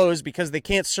stores close because they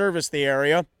can't service the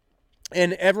area,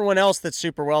 and everyone else that's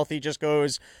super wealthy just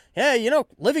goes, yeah,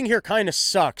 living here kind of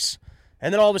sucks.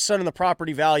 And then all of a sudden the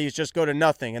property values just go to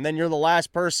nothing. And then you're the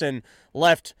last person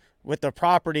left with the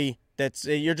property that's,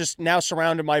 you're just now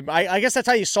surrounded by, I guess that's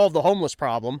how you solve the homeless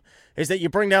problem, is that you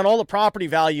bring down all the property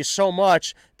values so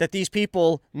much that these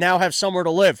people now have somewhere to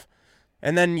live.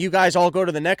 And then you guys all go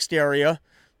to the next area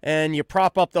and you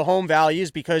prop up the home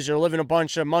values because you're living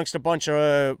amongst a bunch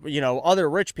of, other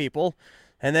rich people.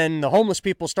 And then the homeless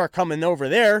people start coming over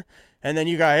there. And then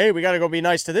you go, hey, we got to go be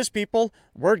nice to this people.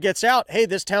 Word gets out, hey,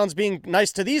 this town's being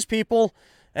nice to these people.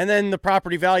 And then the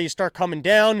property values start coming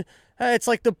down. It's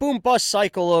like the boom-bust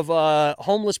cycle of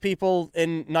homeless people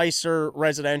in nicer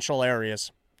residential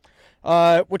areas.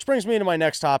 Which brings me to my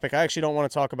next topic. I actually don't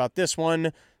want to talk about this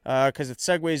one because it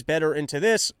segues better into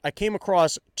this. I came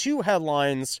across two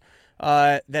headlines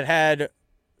that had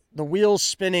the wheels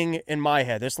spinning in my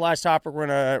head. This last topic we're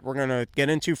gonna get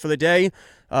into for the day,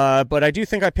 but I do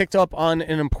think I picked up on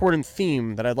an important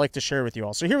theme that I'd like to share with you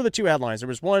all. So here are the two headlines. There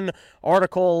was one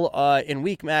article in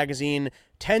Week Magazine,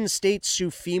 10 states sue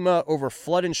FEMA over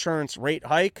flood insurance rate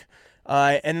hike.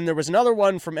 And then there was another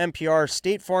one from NPR,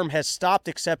 State Farm has stopped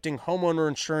accepting homeowner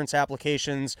insurance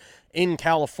applications in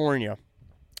California.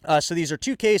 So these are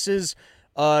two cases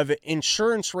of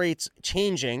insurance rates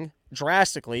changing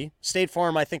drastically. State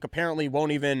Farm, I think, apparently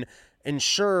won't even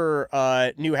insure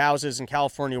new houses in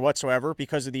California whatsoever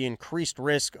because of the increased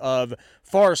risk of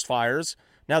forest fires.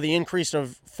 Now, the increase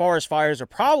of forest fires are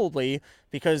probably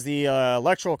because the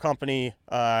electrical company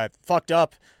fucked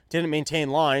up, didn't maintain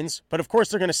lines. But of course,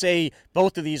 they're going to say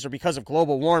both of these are because of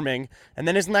global warming. And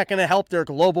then isn't that going to help their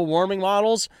global warming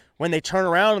models when they turn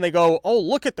around and they go, oh,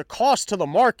 look at the cost to the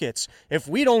markets. If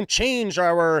we don't change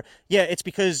it's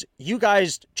because you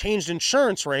guys changed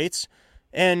insurance rates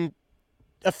and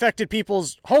affected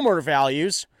people's homeowner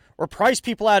values or priced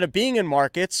people out of being in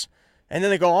markets. And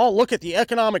then they go, oh, look at the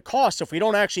economic cost if we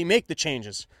don't actually make the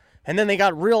changes. And then they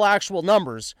got real actual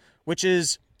numbers, which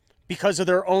is because of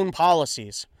their own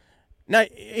policies. Now,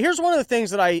 here's one of the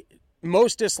things that I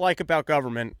most dislike about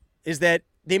government is that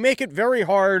they make it very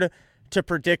hard to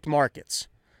predict markets.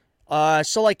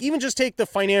 So even just take the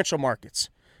financial markets.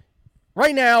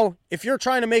 Right now, if you're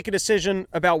trying to make a decision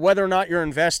about whether or not you're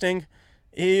investing,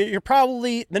 you're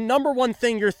probably, the number one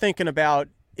thing you're thinking about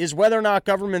is whether or not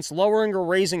government's lowering or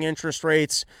raising interest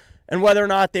rates and whether or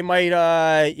not they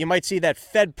might, you might see that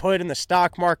Fed put in the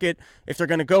stock market if they're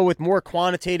going to go with more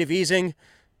quantitative easing.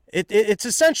 It's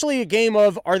essentially a game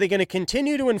of, are they going to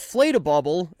continue to inflate a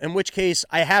bubble, in which case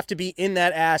I have to be in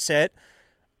that asset,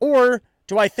 or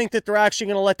do I think that they're actually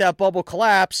going to let that bubble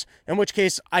collapse, in which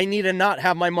case I need to not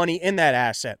have my money in that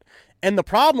asset? And the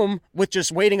problem with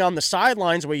just waiting on the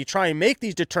sidelines where you try and make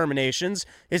these determinations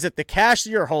is that the cash that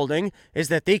you're holding is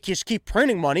that they just keep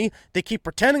printing money. They keep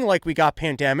pretending like we got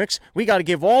pandemics. We got to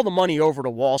give all the money over to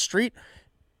Wall Street.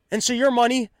 And so your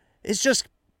money is just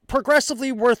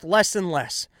progressively worth less and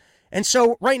less. And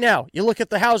so right now, you look at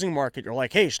the housing market. You're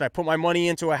like, hey, should I put my money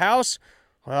into a house?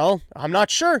 Well, I'm not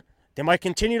sure. They might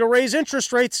continue to raise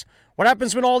interest rates. What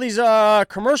happens when all these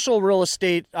commercial real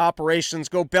estate operations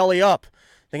go belly up?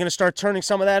 They're going to start turning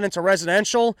some of that into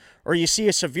residential, or you see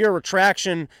a severe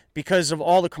retraction because of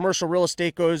all the commercial real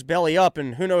estate goes belly up,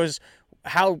 and who knows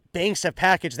how banks have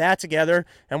packaged that together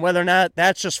and whether or not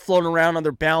that's just floating around on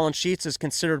their balance sheets as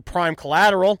considered prime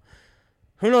collateral.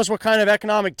 Who knows what kind of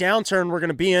economic downturn we're going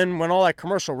to be in when all that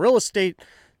commercial real estate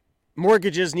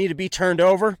mortgages need to be turned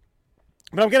over.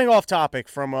 But I'm getting off topic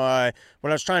from when I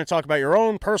was trying to talk about your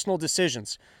own personal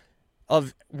decisions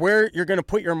of where you're going to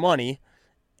put your money.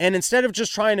 And instead of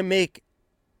just trying to make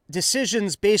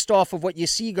decisions based off of what you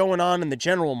see going on in the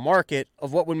general market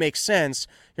of what would make sense,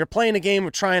 you're playing a game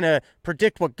of trying to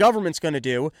predict what government's going to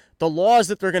do, the laws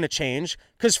that they're going to change.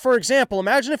 Because, for example,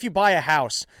 imagine if you buy a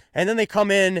house and then they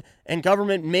come in and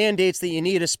government mandates that you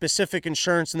need a specific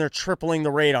insurance and they're tripling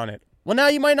the rate on it. Well, now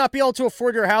you might not be able to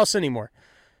afford your house anymore.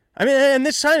 I mean, and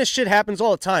this kind of shit happens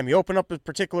all the time. You open up a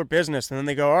particular business and then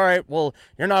they go, all right, well,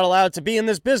 you're not allowed to be in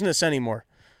this business anymore.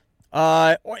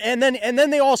 And then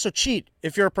they also cheat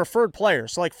if you're a preferred player.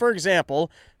 So, like, for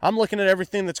example, I'm looking at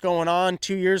everything that's going on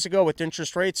 2 years ago with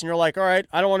interest rates, and you're like, all right,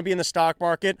 I don't want to be in the stock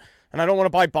market, and I don't want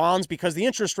to buy bonds because the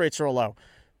interest rates are low.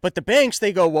 But the banks,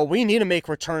 they go, well, we need to make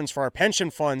returns for our pension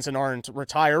funds and our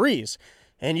retirees.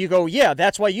 And you go, yeah,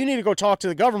 that's why you need to go talk to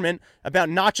the government about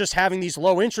not just having these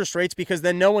low interest rates, because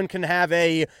then nobody can have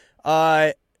a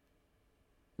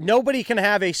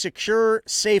secure,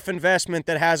 safe investment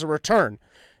that has a return.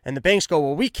 And the banks go,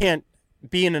 well, we can't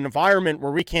be in an environment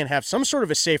where we can't have some sort of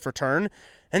a safe return.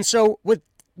 And so with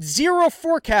zero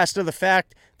forecast of the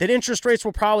fact that interest rates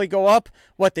will probably go up,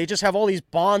 they just have all these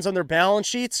bonds on their balance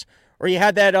sheets? Or you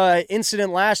had that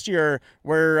incident last year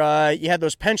where you had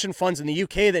those pension funds in the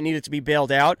UK that needed to be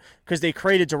bailed out because they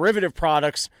created derivative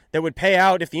products that would pay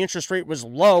out if the interest rate was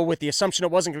low with the assumption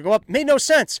it wasn't going to go up. Made no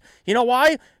sense. You know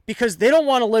why? Because they don't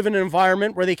want to live in an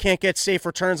environment where they can't get safe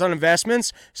returns on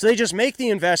investments, so they just make the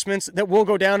investments that will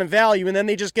go down in value, and then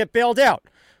they just get bailed out.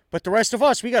 But the rest of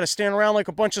us, we got to stand around like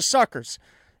a bunch of suckers.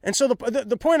 And so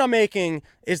the point I'm making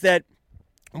is that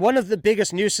one of the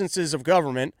biggest nuisances of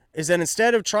government is that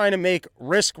instead of trying to make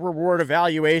risk-reward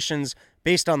evaluations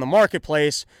based on the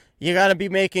marketplace, you got to be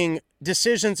making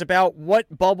decisions about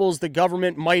what bubbles the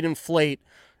government might inflate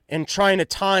and trying to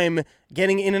time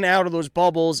getting in and out of those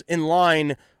bubbles in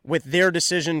line with their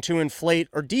decision to inflate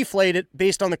or deflate it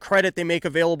based on the credit they make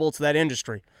available to that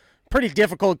industry. Pretty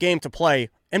difficult game to play,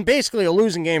 and basically a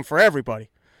losing game for everybody,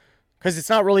 because it's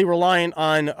not really reliant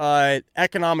on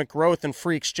economic growth and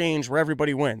free exchange where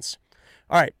everybody wins.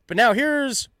 All right, but now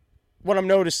here's what I'm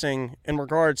noticing in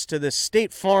regards to this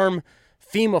State Farm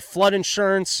FEMA flood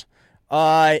insurance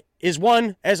is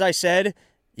one, as I said,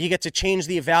 you get to change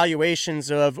the evaluations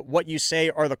of what you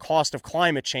say are the cost of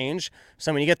climate change.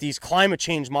 So when you get these climate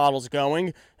change models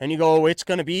going and you go, oh, it's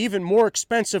going to be even more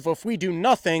expensive if we do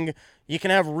nothing, you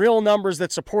can have real numbers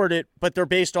that support it, but they're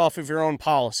based off of your own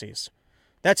policies.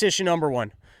 That's issue number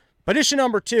one. But issue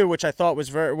number two, which I thought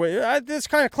was this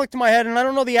kind of clicked in my head, and I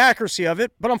don't know the accuracy of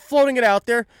it, but I'm floating it out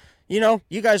there. You know,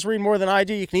 you guys read more than I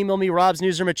do. You can email me,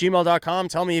 robsnewsroom@gmail.com.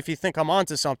 Tell me if you think I'm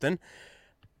onto something.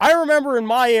 I remember in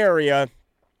my area,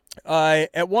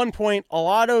 at one point, a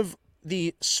lot of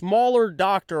the smaller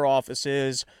doctor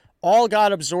offices all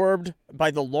got absorbed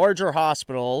by the larger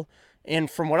hospital.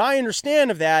 And from what I understand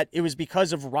of that, it was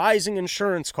because of rising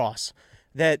insurance costs.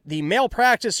 That the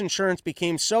malpractice insurance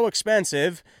became so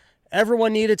expensive,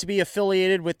 everyone needed to be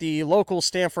affiliated with the local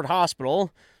Stanford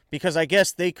hospital because I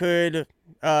guess they could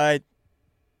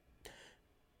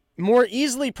more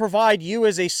easily provide you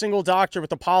as a single doctor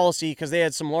with a policy because they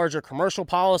had some larger commercial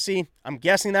policy. I'm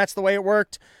guessing that's the way it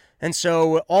worked. And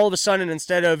so all of a sudden,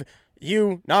 instead of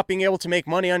you not being able to make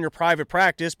money on your private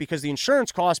practice because the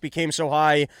insurance cost became so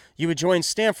high, you would join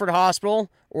Stanford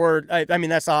Hospital, or I mean,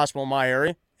 that's the hospital in my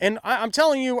area. And I'm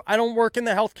telling you, I don't work in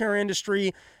the healthcare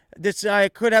industry. I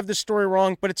could have this story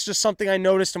wrong, but it's just something I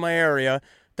noticed in my area,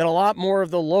 that a lot more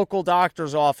of the local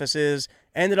doctor's offices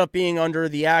ended up being under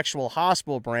the actual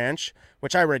hospital branch,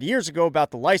 which I read years ago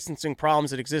about the licensing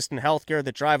problems that exist in healthcare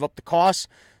that drive up the costs,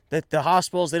 that the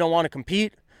hospitals, they don't want to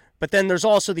compete. But then there's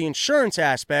also the insurance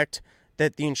aspect,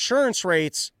 that the insurance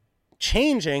rates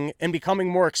changing and becoming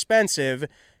more expensive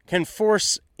can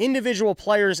force individual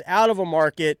players out of a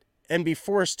market and be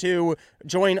forced to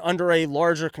join under a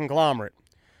larger conglomerate.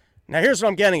 Now, here's what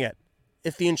I'm getting at.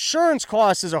 If the insurance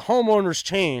cost is a homeowner's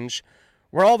change,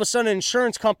 where all of a sudden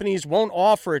insurance companies won't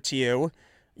offer it to you,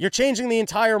 you're changing the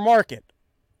entire market.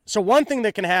 So one thing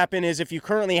that can happen is if you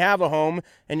currently have a home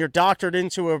and you're doctored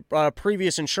into a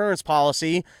previous insurance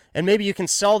policy, and maybe you can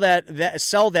sell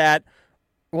that.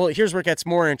 Well, here's where it gets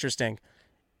more interesting.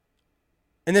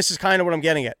 And this is kind of what I'm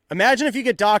getting at. Imagine if you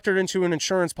get doctored into an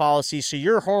insurance policy so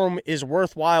your home is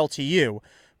worthwhile to you,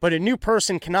 but a new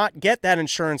person cannot get that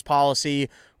insurance policy,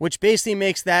 which basically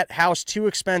makes that house too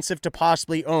expensive to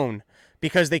possibly own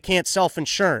because they can't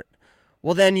self-insure it.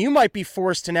 Well, then you might be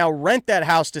forced to now rent that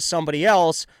house to somebody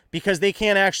else because they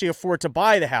can't actually afford to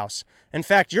buy the house. In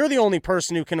fact, you're the only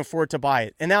person who can afford to buy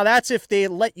it. And now that's if they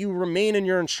let you remain in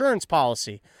your insurance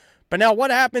policy. But now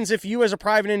what happens if you as a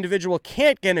private individual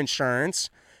can't get insurance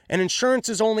and insurance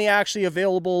is only actually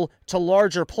available to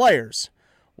larger players?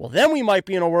 Well, then we might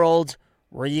be in a world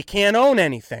where you can't own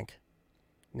anything.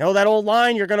 You know that old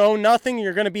line, you're going to own nothing,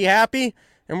 you're going to be happy,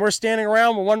 and we're standing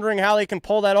around, we're wondering how they can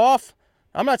pull that off?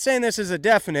 I'm not saying this is a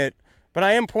definite, but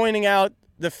I am pointing out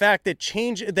the fact that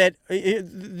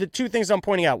the two things I'm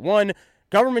pointing out. One,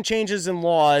 government changes in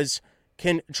laws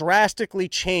can drastically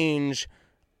change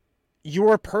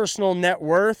your personal net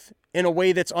worth in a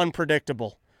way that's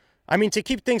unpredictable. I mean, to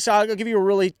keep things out, I'll give you a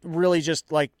really, really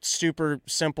just like super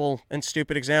simple and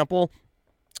stupid example.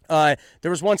 There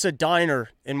was once a diner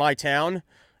in my town,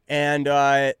 and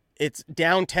it's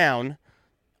downtown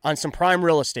on some prime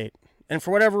real estate. And for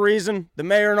whatever reason, the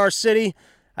mayor in our city,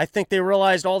 I think they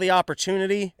realized all the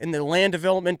opportunity in the land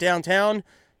development downtown,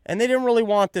 and they didn't really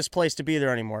want this place to be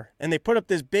there anymore. And they put up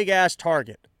this big-ass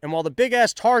Target. And while the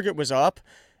big-ass Target was up,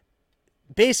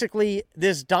 basically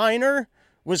this diner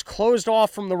was closed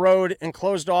off from the road and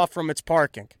closed off from its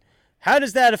parking. How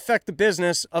does that affect the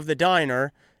business of the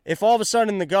diner if all of a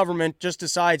sudden the government just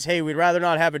decides, hey, we'd rather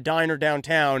not have a diner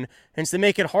downtown, and to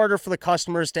make it harder for the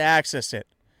customers to access it?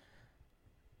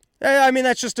 I mean,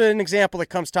 that's just an example that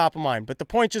comes top of mind. But the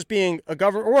point just being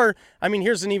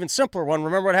here's an even simpler one.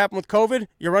 Remember what happened with COVID?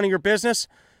 You're running your business.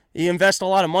 You invest a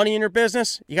lot of money in your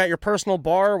business. You got your personal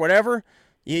bar or whatever.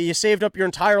 You saved up your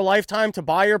entire lifetime to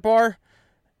buy your bar.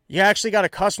 You actually got a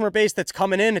customer base that's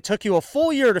coming in. It took you a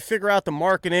full year to figure out the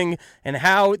marketing and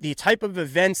how the type of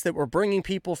events that were bringing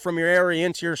people from your area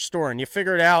into your store. And you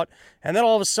figure it out. And then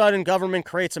all of a sudden, government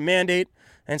creates a mandate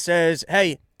and says,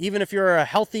 hey, even if you're a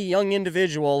healthy young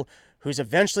individual who's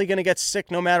eventually going to get sick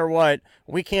no matter what,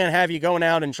 we can't have you going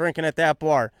out and drinking at that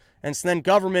bar. And so then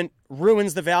government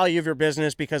ruins the value of your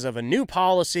business because of a new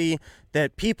policy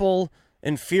that people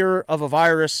in fear of a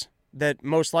virus that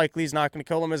most likely is not going to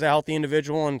kill them as a healthy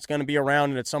individual and it's going to be around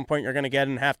and at some point you're going to get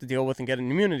and have to deal with and get an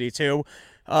immunity to,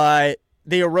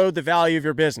 they erode the value of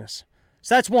your business.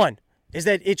 So that's one. Is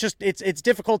that it's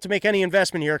difficult to make any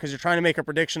investment here because you're trying to make a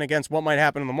prediction against what might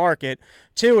happen in the market.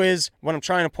 Two is, what I'm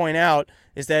trying to point out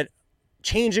is that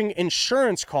changing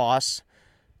insurance costs,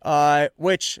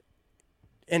 which,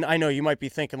 and I know you might be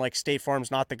thinking like State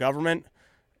Farm's not the government.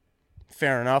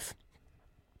 Fair enough.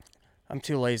 I'm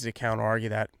too lazy to counter-argue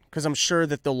that because I'm sure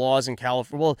that the laws in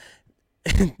California,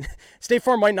 State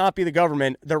Farm might not be the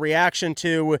government. The reaction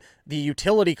to the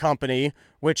utility company,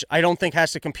 which I don't think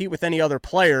has to compete with any other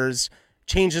players,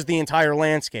 changes the entire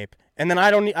landscape. And then I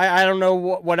don't know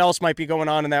what else might be going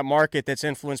on in that market that's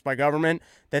influenced by government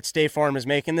that State Farm is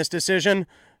making this decision.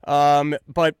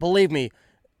 But believe me,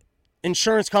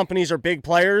 insurance companies are big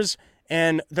players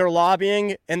and they're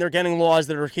lobbying and they're getting laws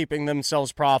that are keeping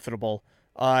themselves profitable,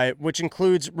 which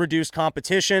includes reduced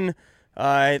competition.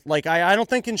 I don't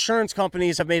think insurance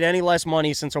companies have made any less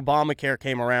money since Obamacare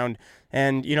came around.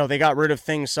 And, they got rid of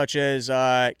things such as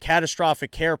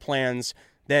catastrophic care plans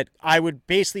that I would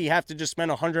basically have to just spend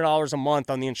 $100 a month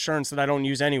on the insurance that I don't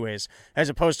use anyways, as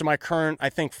opposed to my current, I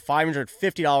think,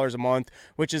 $550 a month,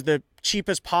 which is the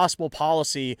cheapest possible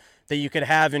policy that you could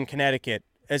have in Connecticut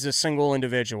as a single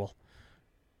individual.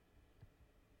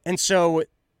 And so,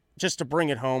 just to bring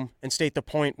it home and state the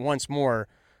point once more,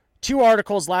 2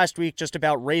 articles last week just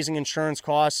about raising insurance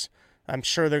costs. I'm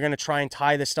sure they're going to try and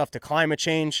tie this stuff to climate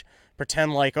change,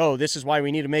 pretend like, oh, this is why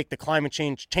we need to make the climate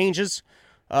change changes.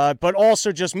 But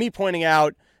also just me pointing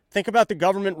out, think about the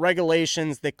government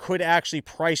regulations that could actually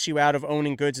price you out of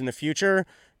owning goods in the future,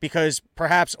 because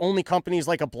perhaps only companies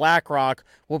like a BlackRock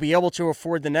will be able to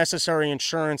afford the necessary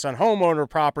insurance on homeowner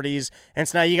properties, and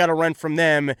so now you got to rent from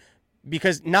them.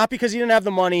 Not because you didn't have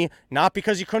the money, not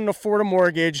because you couldn't afford a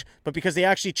mortgage, but because they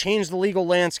actually changed the legal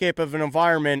landscape of an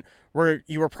environment where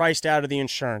you were priced out of the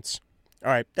insurance.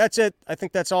 All right, that's it. I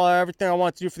think that's everything I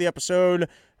want to do for the episode.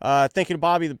 Thank you to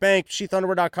Bobby the Bank,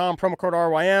 sheathunderwear.com, promo code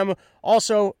RYM.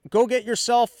 Also, go get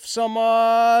yourself some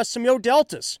Yo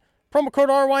Deltas. Promo code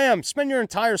RYM. Spend your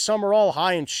entire summer all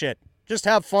high and shit. Just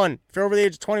have fun. If you're over the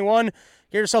age of 21,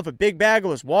 get yourself a big bag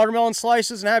of those watermelon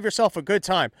slices and have yourself a good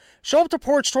time. Show up to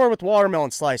Porch Tour with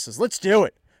watermelon slices. Let's do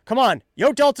it. Come on,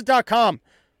 YoDelta.com.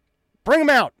 Bring them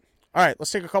out. All right,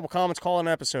 let's take a couple comments, call it an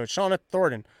episode. Shauna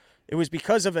Thornton. It was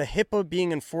because of a HIPAA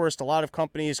being enforced, a lot of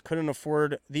companies couldn't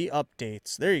afford the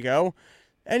updates. There you go.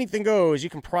 Anything goes. You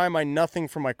can pry my nothing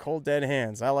from my cold, dead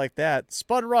hands. I like that.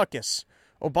 Spud Ruckus.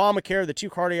 Obamacare, the 2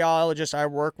 cardiologists I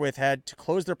work with had to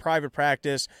close their private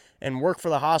practice and work for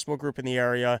the hospital group in the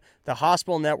area. The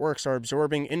hospital networks are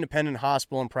absorbing independent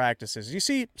hospital and practices. You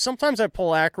see, sometimes I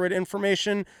pull accurate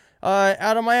information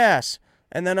out of my ass.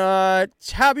 And then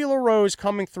Tabula Rose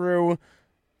coming through.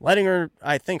 letting her,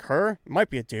 I think her, might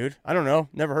be a dude, I don't know,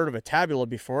 never heard of a tabula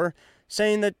before,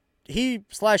 saying that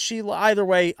he/she, either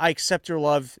way, I accept your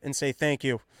love and say thank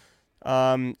you.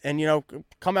 And, you know,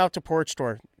 come out to Porch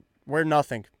Store, wear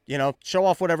nothing, you know, show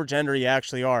off whatever gender you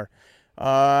actually are.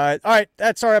 All right,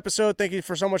 that's our episode. Thank you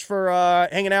so much for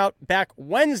hanging out. Back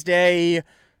Wednesday.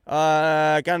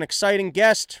 Got an exciting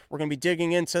guest. We're going to be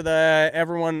digging into the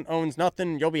Everyone Owns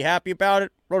Nothing. You'll be happy about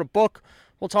it. Wrote a book.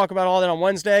 We'll talk about all that on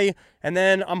Wednesday. And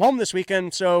then I'm home this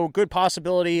weekend, so good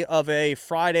possibility of a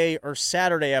Friday or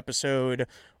Saturday episode,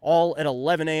 all at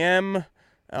 11 a.m.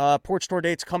 Porch Store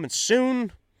dates coming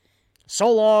soon. So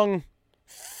long.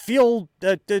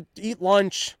 Eat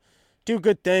lunch. Do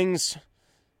good things.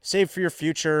 Save for your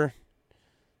future.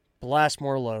 Blast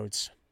more loads.